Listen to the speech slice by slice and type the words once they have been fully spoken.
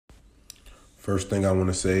First thing I want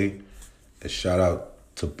to say is shout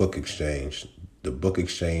out to Book Exchange. The Book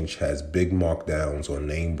Exchange has big markdowns on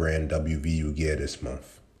name brand WVU gear this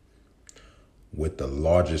month, with the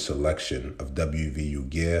largest selection of WVU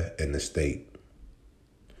gear in the state.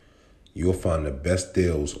 You'll find the best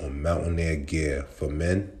deals on mountaineer gear for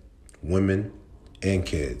men, women, and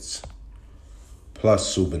kids,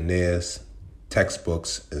 plus souvenirs,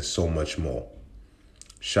 textbooks, and so much more.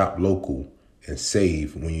 Shop local and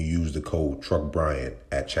save when you use the code Truck Bryant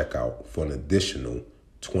at checkout for an additional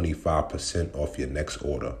 25% off your next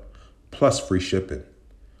order, plus free shipping.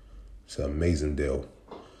 It's an amazing deal.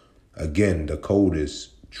 Again, the code is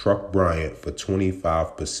Truck Bryant for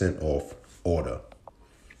 25% off order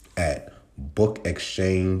at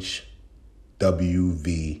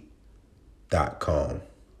bookexchangewv.com.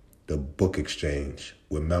 The Book Exchange,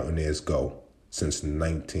 where mountaineers go since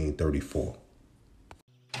 1934.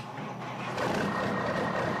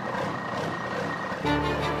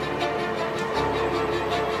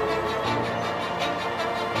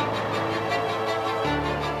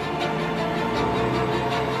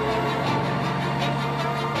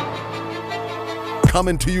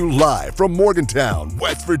 Coming to you live from Morgantown,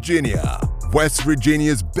 West Virginia. West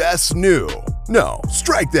Virginia's best new, no,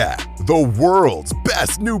 strike that, the world's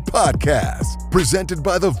best new podcast. Presented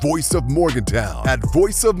by the voice of Morgantown at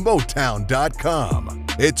voiceofmotown.com.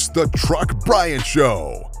 It's the Truck Bryant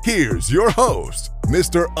Show. Here's your host,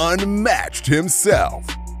 Mr. Unmatched himself,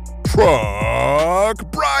 Truck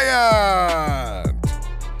Bryant.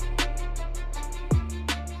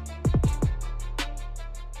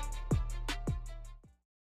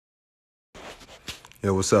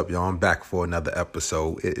 Yo, what's up, y'all? I'm back for another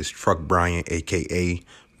episode. It is Truck Bryant, a.k.a.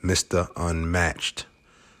 Mr. Unmatched.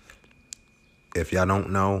 If y'all don't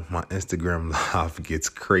know, my Instagram live gets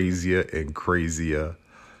crazier and crazier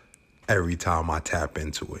every time I tap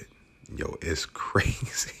into it. Yo, it's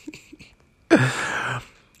crazy.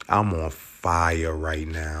 I'm on fire right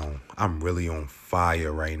now. I'm really on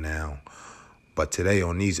fire right now. But today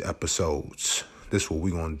on these episodes, this is what we're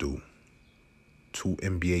going to do. 2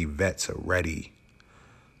 NBA vets are ready.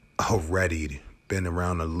 Already been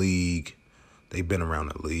around the league. They've been around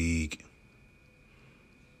the league.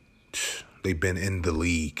 They've been in the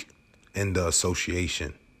league, in the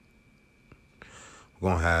association.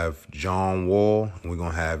 We're going to have John Wall and we're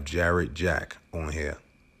going to have Jarrett Jack on here.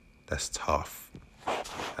 That's tough.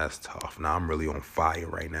 That's tough. Now, I'm really on fire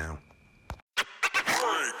right now.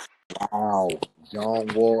 Wow.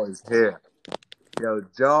 John Wall is here. Yo,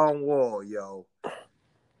 John Wall, yo.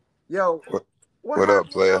 Yo. What up,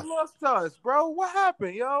 player? Y'all lost to us, bro. What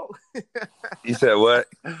happened, yo? You said what?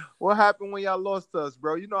 What happened when y'all lost to us,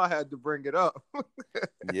 bro? You know I had to bring it up.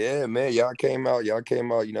 Yeah, man. Y'all came out. You know what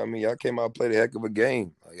I mean? Y'all came out and played a heck of a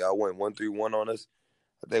game. Y'all went 1-3-1 on us.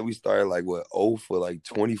 I think we started 0 for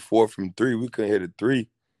 24 from 3. We couldn't hit a 3.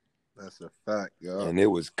 That's a fact, yo. And it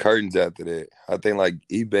was curtains after that. I think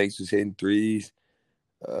E-Banks was hitting 3s.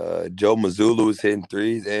 Joe Mazzulla was hitting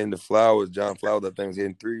 3s. And John Flowers, I think, was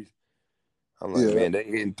hitting 3s. I'm like, man, they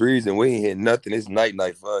hitting 3s and we ain't hitting nothing. It's night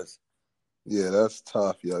for us. Yeah, that's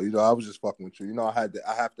tough, yo. You know, I was just fucking with you. You know, I have to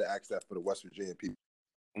ask that for the West Virginia people.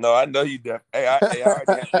 No, I know you definitely. Hey, I already had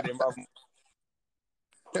that in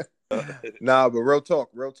my. Nah, but real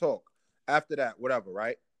talk. After that, whatever,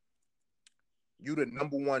 right? You the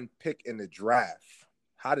number 1 pick in the draft.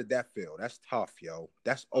 How did that feel? That's tough, yo.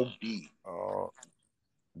 That's OD.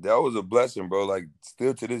 That was a blessing, bro.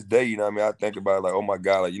 Still to this day, you know what I mean? I think about it oh my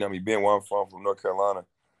God, you know what I mean? Being where I'm from North Carolina.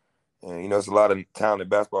 And, it's a lot of talented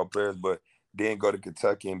basketball players, but then go to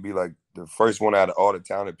Kentucky and be the first one out of all the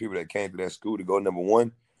talented people that came to that school to go number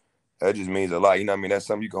 1. That just means a lot. You know what I mean? That's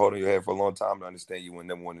something you can hold on your head for a long time to understand you went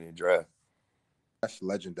number 1 in the draft. That's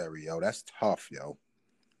legendary, yo. That's tough, yo.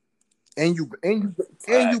 And you've been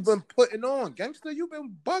putting on, gangster. You've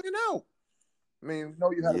been bugging out. I mean,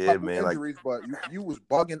 you had a couple injuries, but you was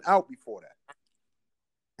bugging out before that.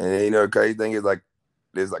 And then, the crazy thing is, cause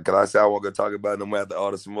I say I won't go talk about it no matter after all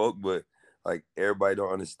the smoke, but everybody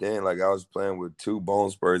don't understand. I was playing with 2 bone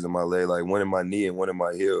spurs in my leg, one in my knee and one in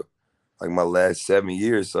my heel, my last 7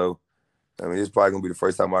 years. So, I mean, it's probably gonna be the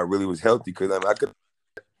first time I really was healthy because I could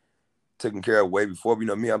taken care of way before.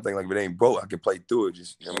 But, me, I'm thinking if it ain't broke, I can play through it.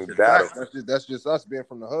 Just battle. That's just us being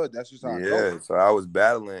from the hood. That's just how it goes. Yeah, so I was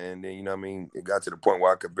battling, and then it got to the point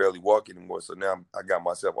where I could barely walk anymore. So now I got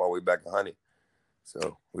myself all the way back 100.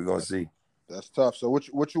 So we're gonna see. That's tough. So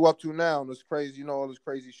what you up to now? This crazy, all this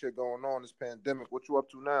crazy shit going on, this pandemic. What you up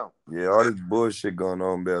to now? Yeah, all this bullshit going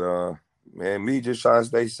on, but man, me just trying to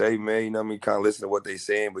stay safe, man. Kind of listen to what they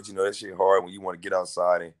saying, but that shit hard when you want to get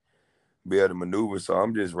outside and be able to maneuver. So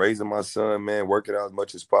I'm just raising my son, man, working out as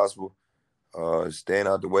much as possible. staying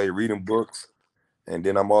out the way, reading books. And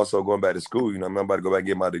then I'm also going back to school. You know, I'm about to go back and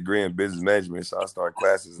get my degree in business management. So I start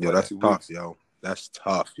classes in Yo, like that's 2 tough, weeks. yo. That's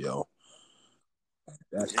tough, yo.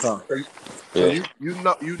 That's tough. So Yeah.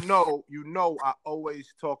 you know, I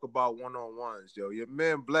always talk about one-on-ones, yo. Your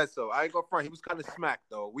man Bledsoe, I ain't gonna front. He was kind of smacked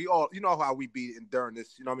though. We all, you know how we be during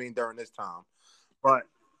this, you know what I mean, during this time. But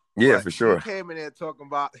Yeah, for sure. He came in there talking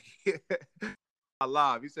about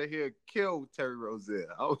live. He said he'll kill Terry Rozier.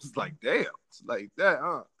 I was like, damn, it's like that,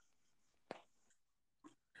 huh?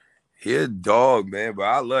 He a dog, man. But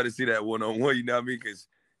I love to see that one-on-one, you know what I mean? Because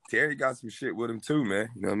Terry got some shit with him too, man.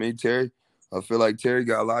 You know what I mean? Terry, I feel like Terry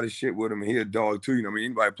got a lot of shit with him, and he a dog too. You know what I mean?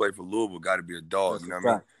 Anybody play for Louisville got to be a dog. That's you know a what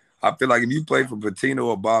I mean? fact. I feel like if you play for Patino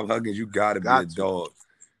or Bob Huggins, you got to be a dog.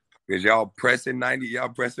 Because y'all pressing 90, y'all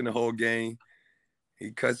pressing the whole game.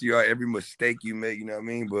 He cuss you out every mistake you make, you know what I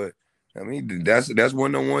mean? But I mean, that's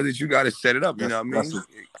one of the ones that you got to set it up, you know what I mean?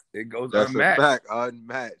 It goes unmatched. That's a fact,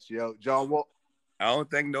 unmatched, yo. John Wall. I don't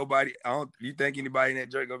think nobody. You think anybody in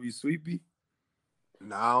that joint gonna be sweepy?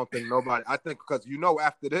 No, I don't think nobody. I think because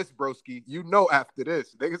after this, broski, after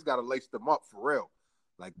this, niggas gotta lace them up for real.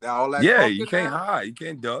 Like that, all that. Yeah, you can't hide, you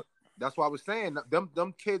can't duck. That's why I was saying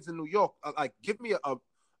them kids in New York. Like, give me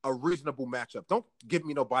a reasonable matchup. Don't give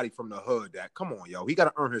me nobody from the hood. Come on, yo. He got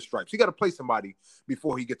to earn his stripes. He got to play somebody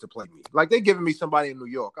before he get to play me. Like they giving me somebody in New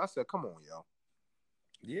York. I said, come on, yo.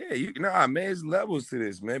 Yeah, man. There's levels to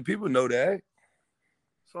this, man. People know that.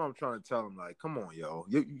 So I'm trying to tell him, like, come on, yo.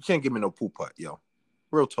 You can't give me no poop putt, yo.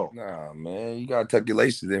 Real talk. Nah, man. You gotta tuck your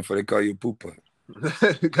laces in before they call you a poop putt.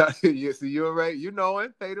 Yeah, see, you already, you know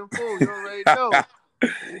it. Paid in full. You already know.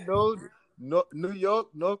 You know, New York,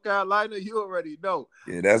 North Carolina. You already know.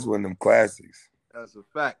 Yeah, that's one of them classics. That's a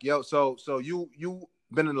fact, yo. So you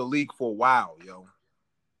been in the league for a while, yo.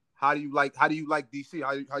 How do you like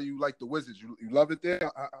DC? How you like the Wizards? You love it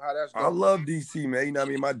there? How that's going? I love DC, man. You know what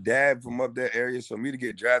I mean? My dad from up that area, so me to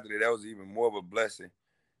get drafted there, that was even more of a blessing.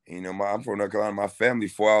 You know, I'm from North Carolina. My family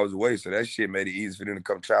 4 hours away, so that shit made it easy for them to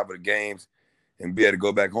come travel to games and be able to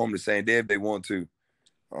go back home the same day if they want to.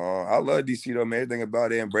 I love DC though, man. Everything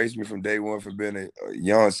about it embraced me from day one, from being a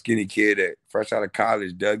young, skinny kid that fresh out of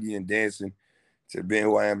college, Dougie and dancing, to being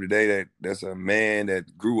who I am today. That's a man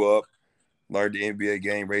that grew up, learned the NBA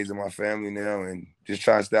game, raising my family now, and just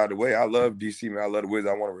trying to stay out the way. I love DC, man. I love the Wizards.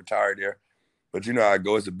 I want to retire there. But you know how it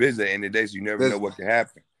goes. It's a business at the end of the day, so you never know what can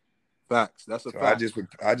happen. Facts. That's a fact.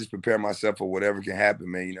 I just prepare myself for whatever can happen,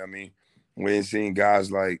 man. You know what I mean? We ain't seen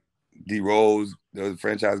guys like D Rose, the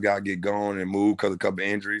franchise guy, get gone and move because of a couple of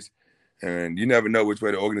injuries. And you never know which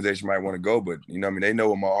way the organization might want to go. But, you know what I mean? They know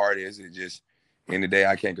what my heart is. It's just, in the day,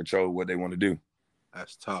 I can't control what they want to do.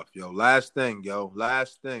 That's tough, yo. Last thing,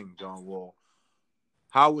 John Wall.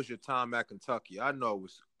 How was your time at Kentucky? I know it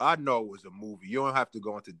was a movie. You don't have to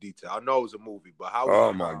go into detail. I know it was a movie, but how was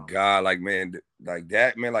Oh, my God. Like, man, like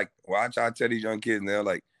that, man. Like, I try to tell these young kids now,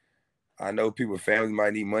 like, I know people's families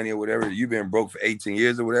might need money or whatever. You've been broke for 18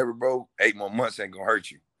 years or whatever, bro. 8 more months ain't going to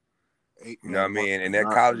hurt you. You know what I mean? And that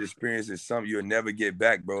college experience is something you'll never get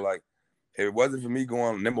back, bro. Like, if it wasn't for me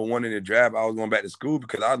going number one in the draft, I was going back to school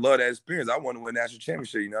because I love that experience. I want to win national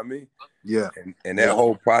championship, you know what I mean? Yeah. And that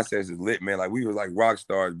whole process is lit, man. Like, we was like rock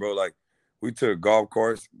stars, bro. Like, we took golf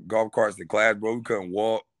carts to class, bro. We couldn't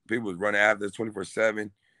walk. People was running after us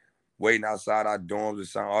 24/7, waiting outside our dorms to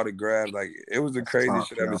sign autographs. Like, it was the craziest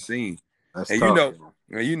shit I've ever seen. That's and tough,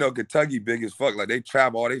 you know, Kentucky big as fuck. Like, they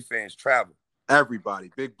travel, all their fans travel. Everybody,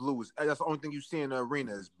 Big Blue that's the only thing you see in the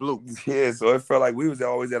arena is blue. Yeah, so it felt like we was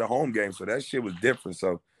always at a home game, so that shit was different.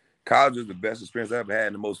 So college was the best experience I ever had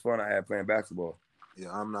and the most fun I had playing basketball.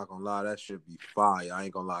 Yeah, I'm not gonna lie, that should be fire. I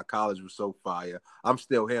ain't gonna lie, college was so fire. I'm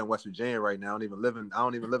still here in West Virginia right now. I don't even live in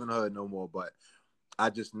the hood no more, but I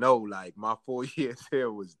just know like my 4 years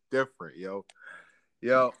here was different, yo.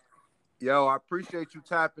 I appreciate you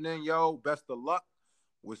tapping in, yo. Best of luck.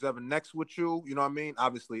 Whatever next with you, you know what I mean?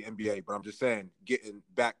 Obviously NBA, but I'm just saying, getting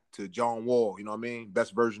back to John Wall, you know what I mean?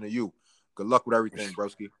 Best version of you. Good luck with everything,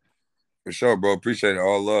 broski. For sure, bro. Appreciate it.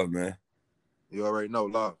 All love, man. You already know,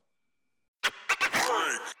 love.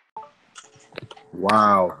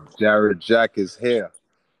 Wow, Jarrett Jack is here.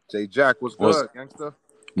 J Jack, what's good, gangster?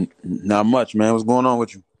 Not much, man. What's going on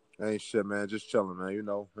with you? Ain't shit, man. Just chilling, man. You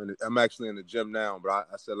know, I'm actually in the gym now, but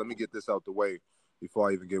I said, let me get this out the way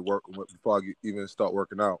before I even start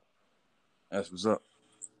working out. That's what's up.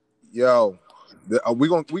 Yo, we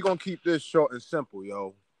gonna keep this short and simple,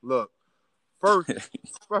 yo. Look, first,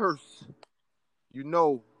 you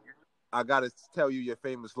know, I gotta tell you your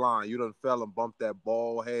famous line. You done fell and bumped that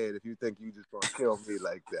bald head if you think you just gonna kill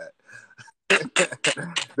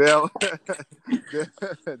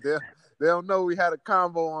They don't know we had a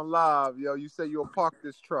convo on live, yo. You say you'll park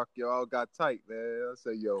this truck, yo. I got tight, man. I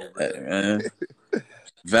say, yo, man.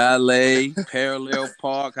 Valet, parallel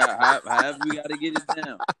park, however we got to get it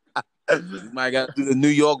down. We might got to do the New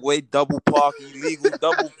York way, double park, illegal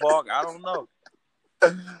double park. I don't know.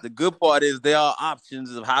 The good part is there are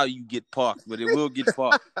options of how you get parked, but it will get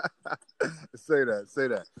parked. Say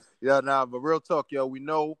that. Yeah, but real talk, yo. We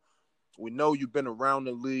know you've been around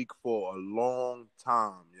the league for a long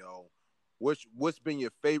time, yo. What's been your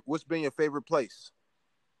favorite place?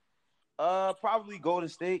 Probably Golden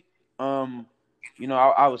State. I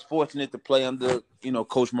was fortunate to play under,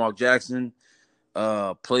 Coach Mark Jackson.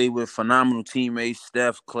 Played with phenomenal teammates,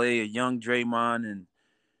 Steph, Clay, a young Draymond,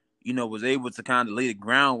 and was able to kind of lay the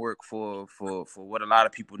groundwork for what a lot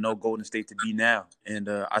of people know Golden State to be now. And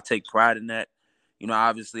I take pride in that.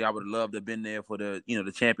 Obviously I would have loved to have been there for the,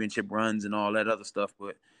 the championship runs and all that other stuff.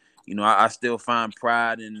 But, I still find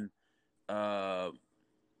pride in a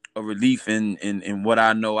relief in what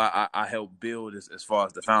I know I helped build as far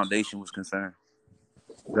as the foundation was concerned.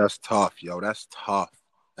 That's tough, yo. That's tough.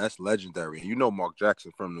 That's legendary. You know Mark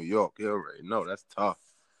Jackson from New York. You already know that's tough.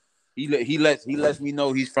 He lets me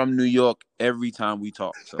know he's from New York every time we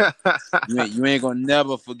talk. So you ain't gonna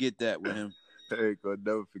never forget that with him. Ain't gonna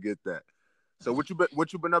never forget that. So what you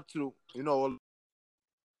been up to?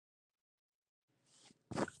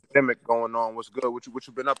 Pandemic going on. What's good? What you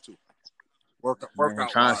been up to? Workout wise. I'm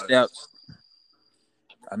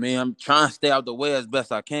trying to stay out the way as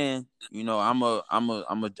best I can. I'm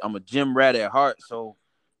a gym rat at heart, so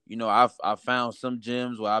I've found some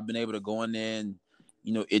gyms where I've been able to go in there and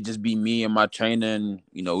it just be me and my trainer, and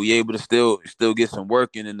we able to still get some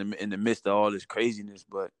work in the midst of all this craziness.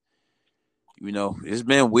 But it's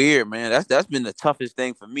been weird, man. That's been the toughest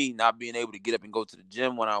thing for me, not being able to get up and go to the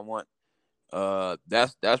gym when I want.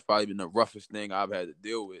 That's probably been the roughest thing I've had to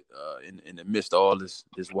deal with in the midst of all this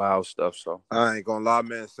wild stuff. So I ain't gonna lie,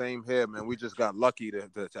 man. Same here, man. We just got lucky to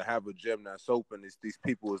have a gym that's open. These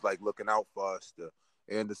people is like looking out for us, the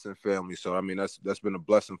Anderson family. So I mean, that's been a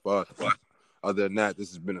blessing for us. But other than that, this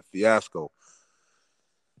has been a fiasco.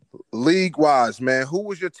 League wise, man, who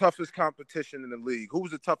was your toughest competition in the league? Who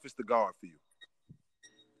was the toughest to guard for you?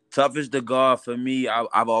 Toughest to guard for me,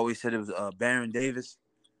 I've always said it was Baron Davis.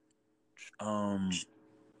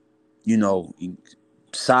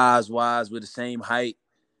 Size-wise, we're the same height.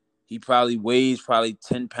 He probably weighs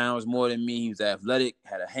 10 pounds more than me. He was athletic,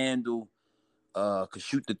 had a handle, could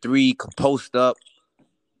shoot the three, could post up.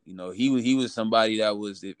 He was somebody that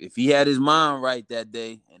was, if he had his mind right that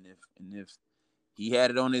day, and if he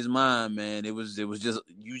had it on his mind, man, it was just,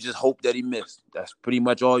 you just hope that he missed. That's pretty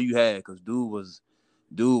much all you had, because dude was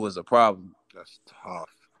a problem.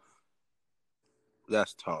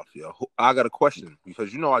 That's tough, yo. I got a question,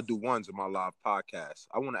 because I do ones in my live podcast.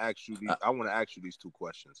 I want to ask you these two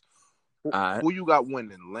questions. Who you got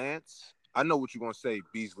winning, Lance? I know what you're gonna say,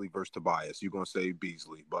 Beasley versus Tobias. You're gonna say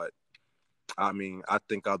Beasley, but I mean, I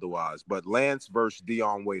think otherwise. But Lance versus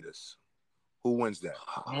Dion Waiters, who wins that?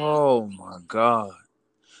 Oh my God!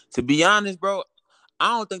 To be honest, bro,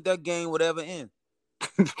 I don't think that game would ever end.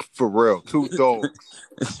 For real, two dogs.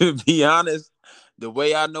 To be honest, the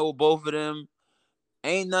way I know both of them,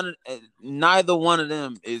 neither one of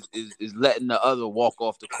them is letting the other walk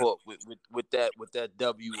off the court with that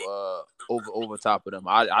W over top of them.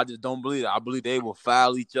 I just don't believe it. I believe they will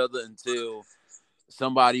foul each other until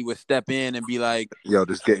somebody would step in and be like, "Yo,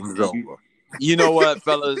 this game's over." You know what,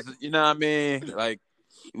 fellas? You know what I mean? Like,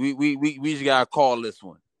 we just gotta call this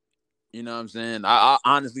one. You know what I'm saying? I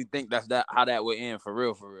honestly think that's how that would end, for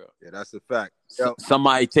real. Yeah, that's a fact.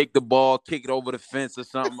 Somebody take the ball, kick it over the fence or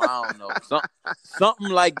something. I don't know. Something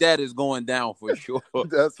like that is going down for sure.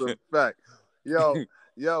 That's a fact. Yo,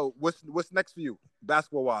 what's next for you,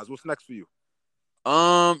 basketball wise? What's next for you?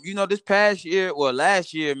 This past year, well,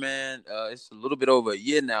 last year, man, it's a little bit over a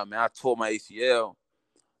year now, man. I tore my ACL.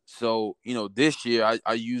 So, this year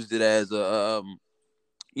I used it as a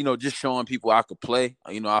just showing people I could play.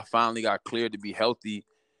 I finally got cleared to be healthy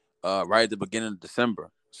right at the beginning of December.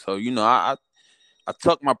 So, I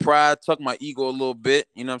tucked my pride, tucked my ego a little bit.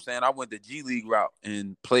 You know what I'm saying? I went the G League route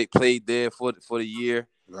and played there for the year.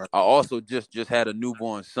 Right. I also just had a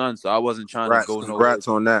newborn son, so I wasn't trying to go nowhere. Congrats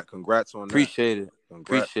on that. Appreciate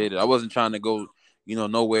it. I wasn't trying to go,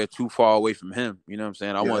 nowhere too far away from him. You know what I'm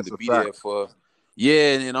saying? I wanted to be there for,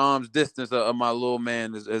 in arm's distance of my little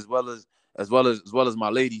man as well as my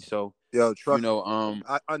lady. So, trust me,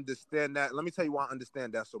 I understand that. Let me tell you why I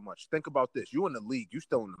understand that so much. Think about this. You in the league. You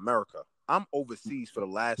still in America. I'm overseas for the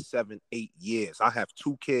last 7-8 years. I have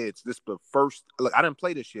 2 kids. This is the first. Look, I didn't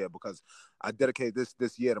play this year because I dedicated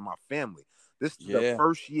this year to my family. This is the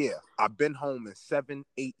first year I've been home in 7-8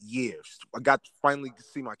 years. I got to finally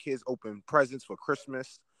see my kids open presents for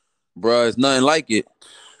Christmas. Bro, it's nothing like it.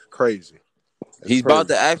 Crazy. He's about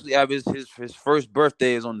to actually have his first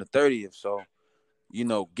birthday is on the 30th. So, you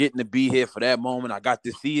know, getting to be here for that moment. I got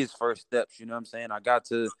to see his first steps. You know what I'm saying? I got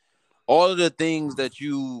to all of the things that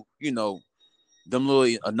you know, them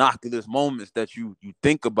little innocuous moments that you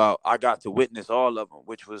think about. I got to witness all of them,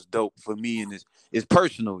 which was dope for me. And it's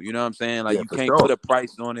personal. You know what I'm saying? Like, you can't put a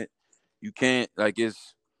price on it. You can't, like,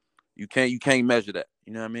 you can't measure that.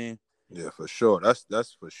 You know what I mean? Yeah, for sure.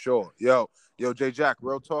 That's for sure. Yo, J Jack,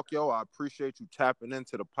 real talk, yo. I appreciate you tapping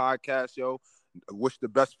into the podcast, yo. I wish the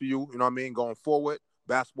best for you, you know what I mean, going forward,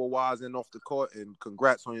 basketball wise and off the court. And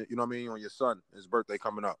congrats on your, you know what I mean, on your son, his birthday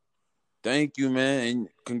coming up. Thank you, man. And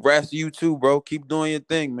congrats to you too, bro. Keep doing your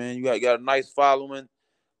thing, man. You got a nice following.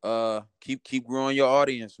 Keep growing your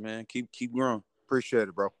audience, man. Keep growing. Appreciate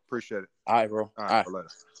it, bro. Appreciate it. All right, bro. All right. Later.